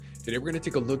Today, we're going to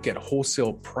take a look at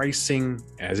wholesale pricing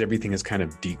as everything is kind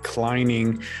of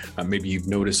declining. Maybe you've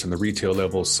noticed on the retail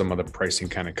level, some of the pricing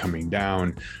kind of coming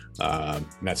down.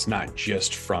 That's not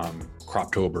just from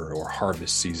Croptober or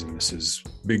harvest season. This is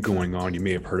big going on. You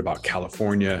may have heard about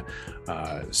California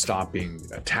stopping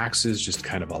taxes, just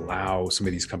kind of allow some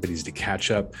of these companies to catch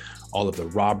up. All of the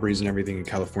robberies and everything in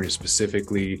California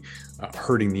specifically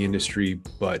hurting the industry.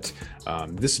 But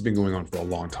this has been going on for a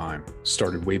long time.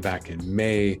 Started way back in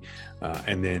May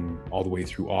and then all the way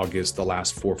through August. The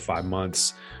last 4 or 5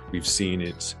 months, we've seen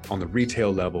it on the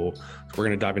retail level. So we're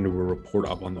going to dive into a report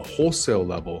up on the wholesale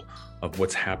level of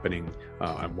what's happening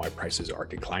and why prices are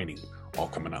declining, all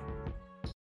coming up.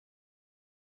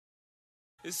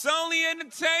 It's only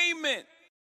entertainment.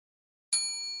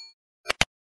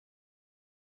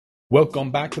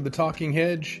 Welcome back to The Talking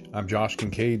Hedge. I'm Josh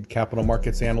Kincaid, capital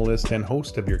markets analyst and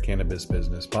host of your Cannabis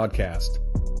Business Podcast.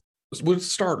 We'll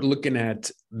start looking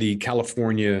at the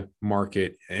California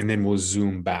market, and then we'll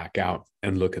zoom back out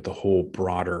and look at the whole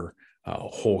broader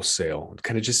wholesale,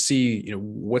 kind of just see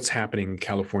what's happening in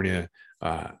California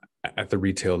at the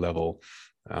retail level.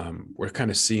 We're kind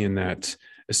of seeing that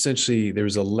essentially there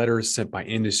was a letter sent by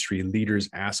industry leaders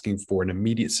asking for an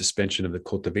immediate suspension of the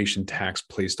cultivation tax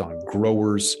placed on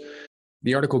growers.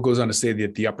 The article goes on to say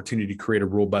that the opportunity to create a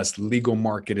robust legal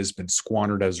market has been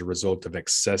squandered as a result of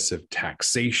excessive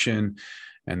taxation,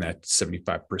 and that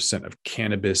 75% of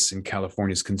cannabis in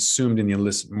California is consumed in the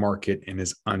illicit market and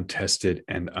is untested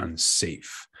and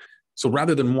unsafe. So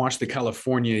rather than watch the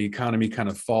California economy kind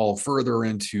of fall further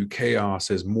into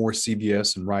chaos as more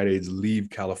CVS and Rite Aids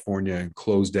leave California and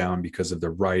close down because of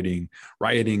the rioting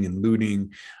and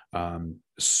looting,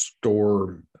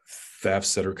 store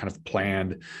thefts that are kind of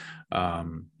planned,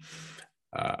 all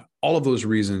of those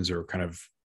reasons are kind of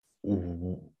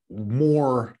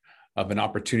more of an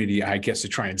opportunity, I guess, to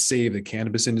try and save the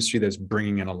cannabis industry that's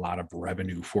bringing in a lot of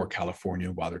revenue for California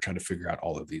while they're trying to figure out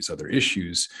all of these other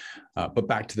issues. But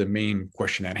back to the main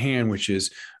question at hand, which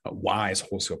is why is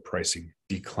wholesale pricing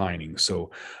declining?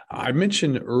 So I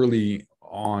mentioned early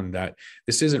on that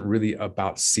this isn't really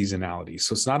about seasonality.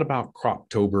 So it's not about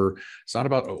Croptober. It's not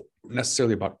about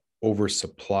necessarily about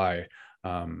oversupply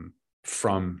from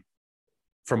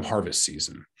harvest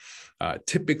season.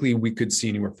 Typically, we could see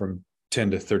anywhere from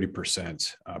 10 to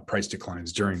 30% price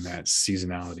declines during that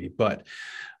seasonality. But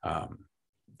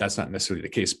that's not necessarily the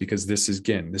case because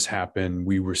this happened.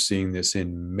 We were seeing this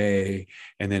in May,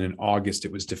 and then in August,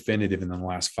 it was definitive. And in the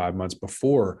last 5 months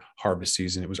before harvest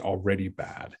season, it was already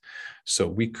bad. So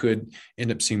we could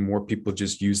end up seeing more people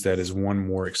just use that as one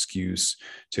more excuse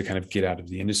to kind of get out of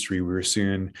the industry. We were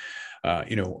seeing, 1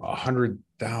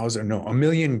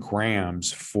 million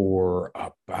grams for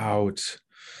about,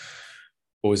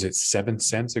 7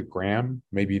 cents a gram,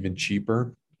 maybe even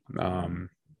cheaper.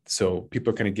 So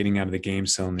people are kind of getting out of the game,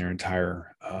 selling their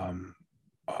entire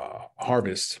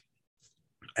harvest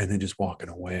and then just walking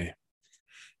away.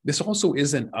 This also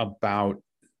isn't about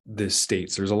the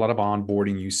states. There's a lot of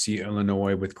onboarding. You see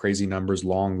Illinois with crazy numbers,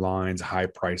 long lines, high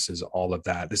prices, all of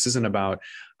that. This isn't about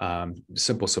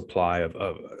simple supply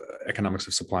of economics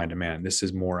of supply and demand. This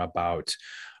is more about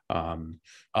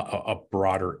a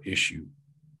broader issue.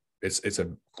 It's a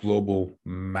global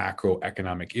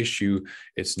macroeconomic issue.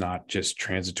 It's not just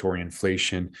transitory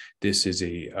inflation. This is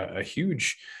a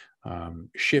huge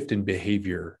shift in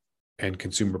behavior and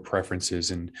consumer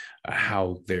preferences and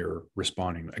how they're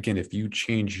responding. Again, if you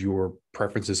change your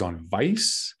preferences on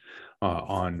vice,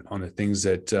 on the things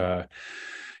that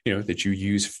that you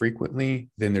use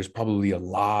frequently, then there's probably a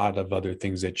lot of other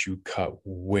things that you cut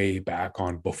way back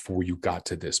on before you got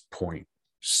to this point.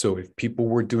 So if people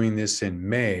were doing this in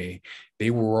May, they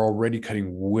were already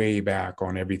cutting way back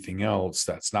on everything else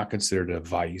that's not considered a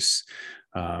vice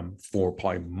for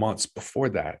probably months before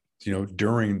that,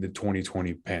 during the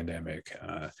 2020 pandemic.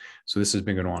 So this has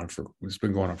been going on for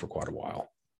quite a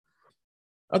while.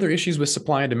 Other issues with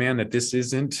supply and demand that this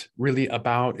isn't really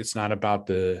about. It's not about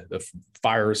the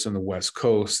fires on the West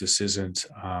Coast. This isn't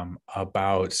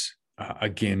about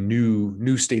again,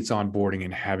 new states onboarding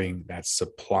and having that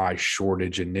supply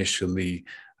shortage initially.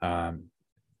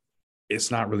 It's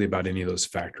not really about any of those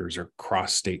factors or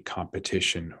cross-state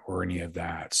competition or any of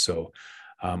that. So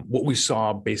what we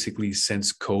saw basically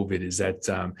since COVID is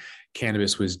that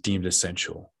cannabis was deemed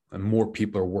essential. And more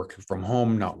people are working from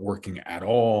home, not working at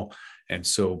all. And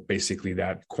so basically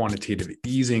that quantitative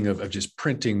easing of just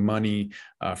printing money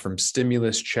from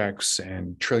stimulus checks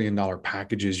and trillion-dollar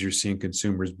packages, you're seeing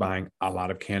consumers buying a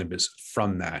lot of cannabis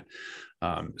from that.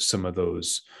 Some of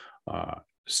those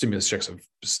stimulus checks have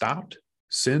stopped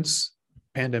since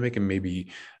pandemic, and maybe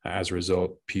as a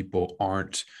result, people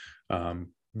aren't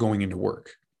going into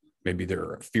work. Maybe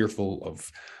they're fearful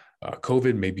of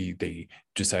COVID. Maybe they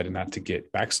decided not to get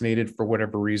vaccinated for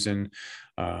whatever reason.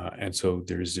 And so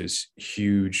there's this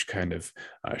huge kind of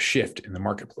shift in the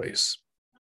marketplace.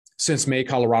 Since May,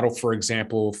 Colorado, for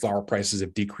example, flower prices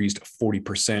have decreased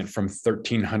 40% from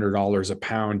 $1,300 a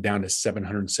pound down to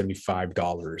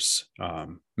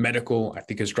 $775. Medical, I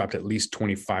think, has dropped at least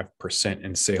 25%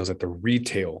 in sales at the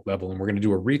retail level. And we're going to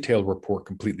do a retail report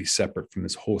completely separate from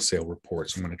this wholesale report.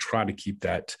 So I'm going to try to keep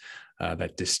that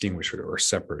distinguished or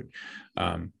separate.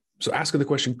 So asking the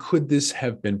question, could this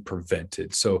have been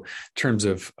prevented? So in terms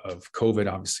of COVID,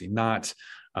 obviously not.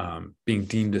 Being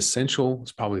deemed essential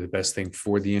is probably the best thing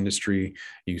for the industry.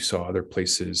 You saw other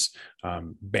places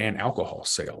ban alcohol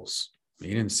sales.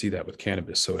 You didn't see that with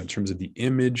cannabis. So in terms of the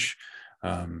image,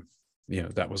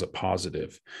 that was a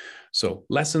positive. So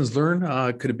lessons learned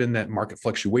could have been that market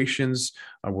fluctuations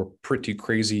were pretty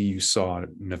crazy. You saw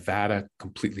Nevada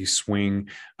completely swing,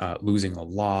 losing a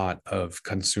lot of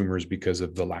consumers because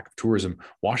of the lack of tourism.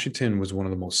 Washington was one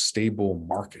of the most stable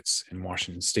markets in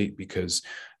Washington state because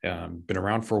been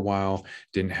around for a while,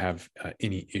 didn't have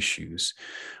any issues,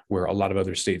 where a lot of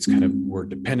other states kind of were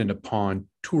dependent upon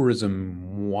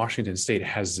tourism. Washington state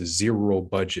has a zero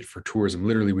budget for tourism.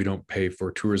 Literally, we don't pay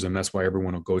for tourism. That's why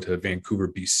everyone will go to Vancouver,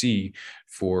 BC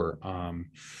for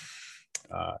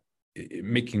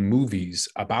making movies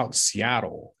about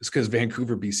Seattle. It's because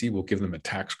Vancouver, BC will give them a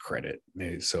tax credit.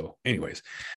 So anyways,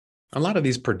 a lot of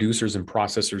these producers and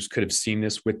processors could have seen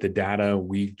this with the data.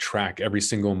 We track every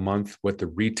single month what the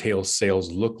retail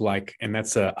sales look like, and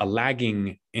that's a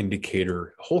lagging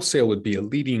indicator. Wholesale would be a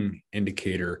leading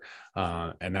indicator,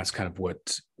 and that's kind of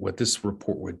what this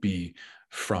report would be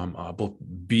from both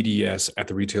BDS at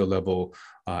the retail level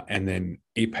and then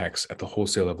Apex at the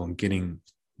wholesale level, and getting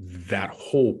that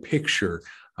whole picture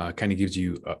kind of gives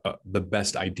you the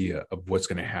best idea of what's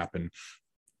going to happen.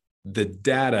 The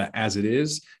data as it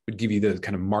is would give you the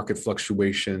kind of market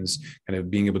fluctuations, kind of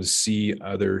being able to see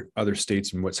other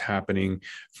states and what's happening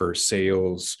for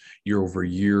sales year over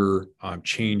year,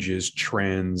 changes,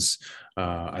 trends,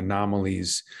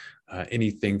 anomalies,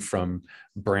 anything from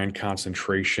brand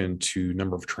concentration to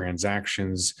number of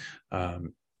transactions,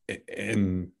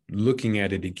 and looking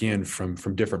at it again from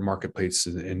different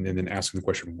marketplaces and then asking the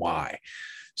question, why?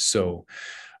 So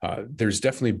there's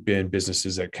definitely been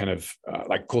businesses that kind of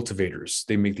like cultivators,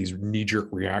 they make these knee-jerk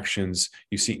reactions.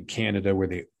 You see it in Canada where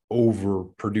they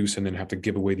overproduce and then have to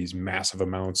give away these massive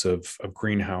amounts of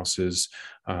greenhouses.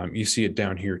 You see it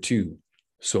down here too.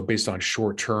 So based on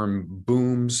short-term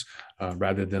booms,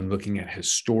 rather than looking at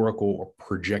historical or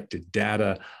projected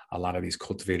data, a lot of these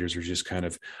cultivators are just kind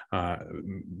of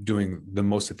doing the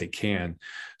most that they can.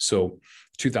 So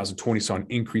 2020 saw an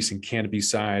increase in canopy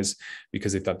size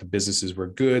because they thought the businesses were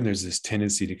good. And there's this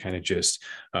tendency to kind of just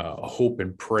hope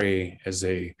and pray as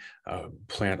they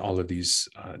plant all of these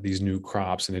new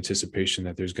crops in anticipation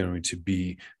that there's going to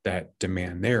be that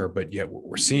demand there. But yet what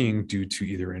we're seeing due to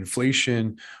either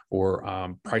inflation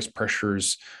or price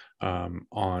pressures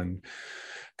on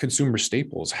consumer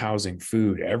staples, housing,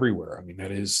 food, everywhere. I mean,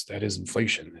 that is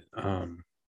inflation.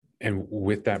 And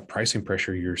with that pricing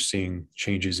pressure, you're seeing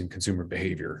changes in consumer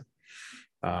behavior.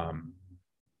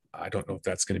 I don't know if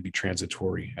that's going to be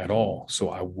transitory at all. So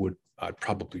I'd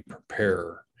probably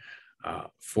prepare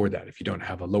for that. If you don't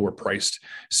have a lower priced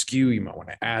SKU, you might want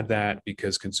to add that,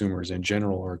 because consumers in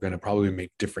general are going to probably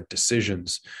make different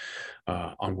decisions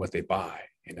on what they buy,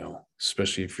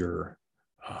 especially if you're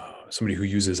somebody who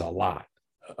uses a lot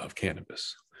of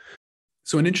cannabis.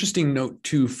 So an interesting note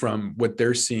too from what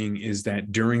they're seeing is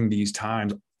that during these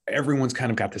times, everyone's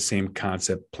kind of got the same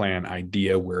concept, plan,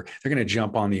 idea, where they're going to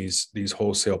jump on these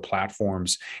wholesale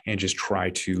platforms and just try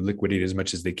to liquidate as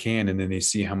much as they can. And then they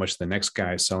see how much the next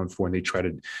guy is selling for, and they try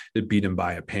to beat him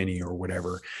by a penny or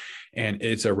whatever. And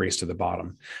it's a race to the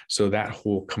bottom. So that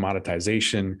whole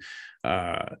commoditization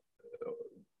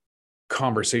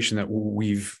conversation that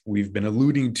we've been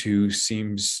alluding to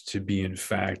seems to be in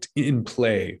fact in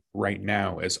play right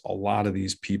now, as a lot of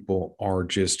these people are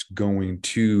just going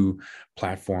to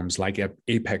platforms like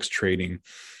Apex Trading,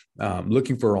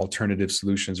 looking for alternative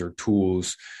solutions or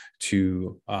tools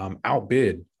to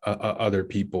outbid other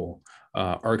people,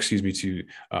 to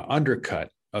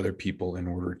undercut other people in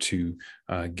order to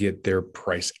get their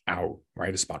price out,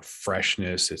 right? It's about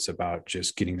freshness. It's about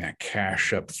just getting that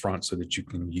cash up front so that you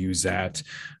can use that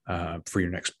for your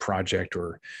next project,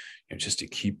 or just to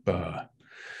keep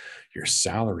your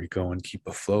salary going, keep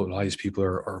afloat. A lot of these people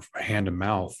are hand to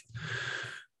mouth.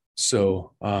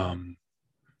 So,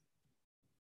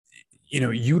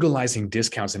 utilizing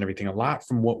discounts and everything, a lot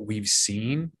from what we've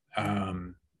seen,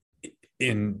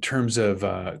 in terms of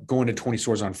going to 20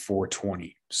 stores on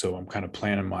 420. So I'm kind of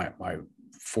planning my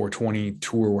 420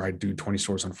 tour where I do 20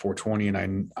 stores on 420.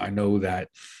 And I know that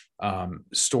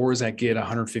stores that get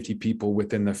 150 people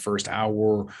within the first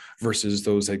hour versus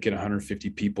those that get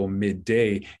 150 people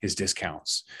midday is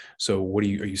discounts. So are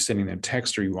you sending them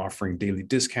text? Are you offering daily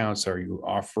discounts? Are you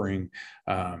offering,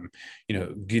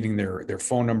 getting their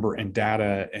phone number and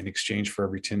data in exchange for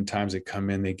every 10 times they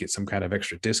come in, they get some kind of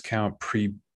extra discount,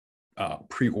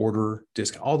 pre-order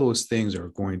discount? All those things are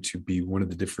going to be one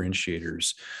of the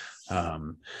differentiators.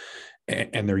 And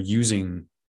they're using,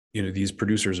 these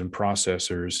producers and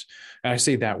processors. And I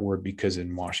say that word because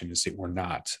in Washington State, we're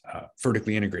not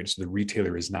vertically integrated. So the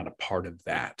retailer is not a part of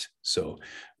that. So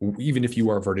even if you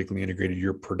are vertically integrated,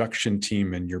 your production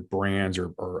team and your brands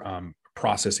are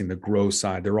processing the grow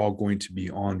side, they're all going to be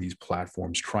on these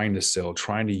platforms trying to sell,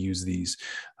 trying to use these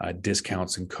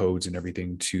discounts and codes and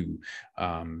everything to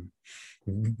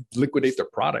liquidate their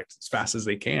product as fast as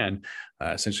they can,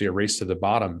 essentially a race to the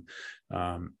bottom.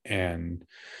 And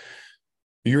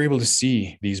you're able to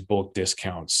see these bulk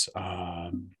discounts,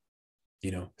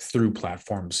 through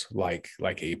platforms like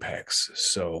Apex.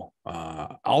 So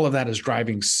all of that is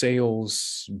driving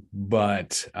sales,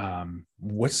 but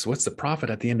what's the profit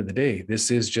at the end of the day?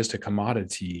 This is just a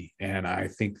commodity. And I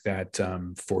think that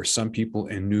for some people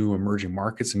in new emerging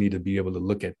markets, need to be able to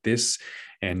look at this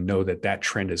and know that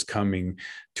trend is coming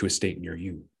to a state near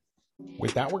you.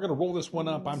 With that, we're going to roll this one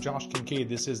up. I'm Josh Kincaid.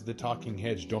 This is The Talking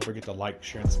Hedge. Don't forget to like,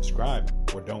 share, and subscribe,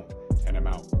 or don't, and I'm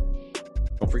out.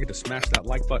 Don't forget to smash that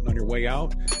like button on your way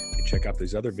out and check out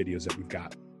these other videos that we've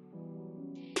got.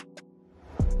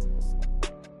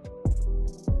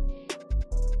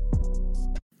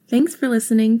 Thanks for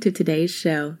listening to today's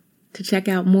show. To check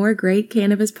out more great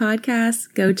cannabis podcasts,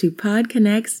 go to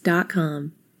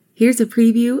podconnects.com. Here's a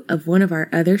preview of one of our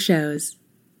other shows.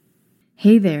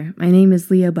 Hey there, my name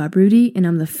is Leah Babrudi, and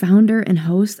I'm the founder and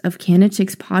host of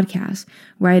Canachicks Podcast,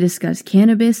 where I discuss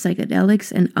cannabis,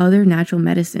 psychedelics, and other natural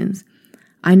medicines.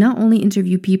 I not only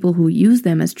interview people who use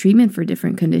them as treatment for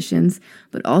different conditions,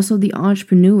 but also the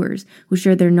entrepreneurs who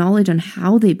share their knowledge on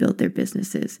how they built their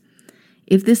businesses.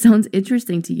 If this sounds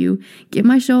interesting to you, give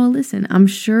my show a listen. I'm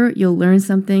sure you'll learn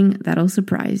something that'll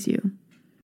surprise you.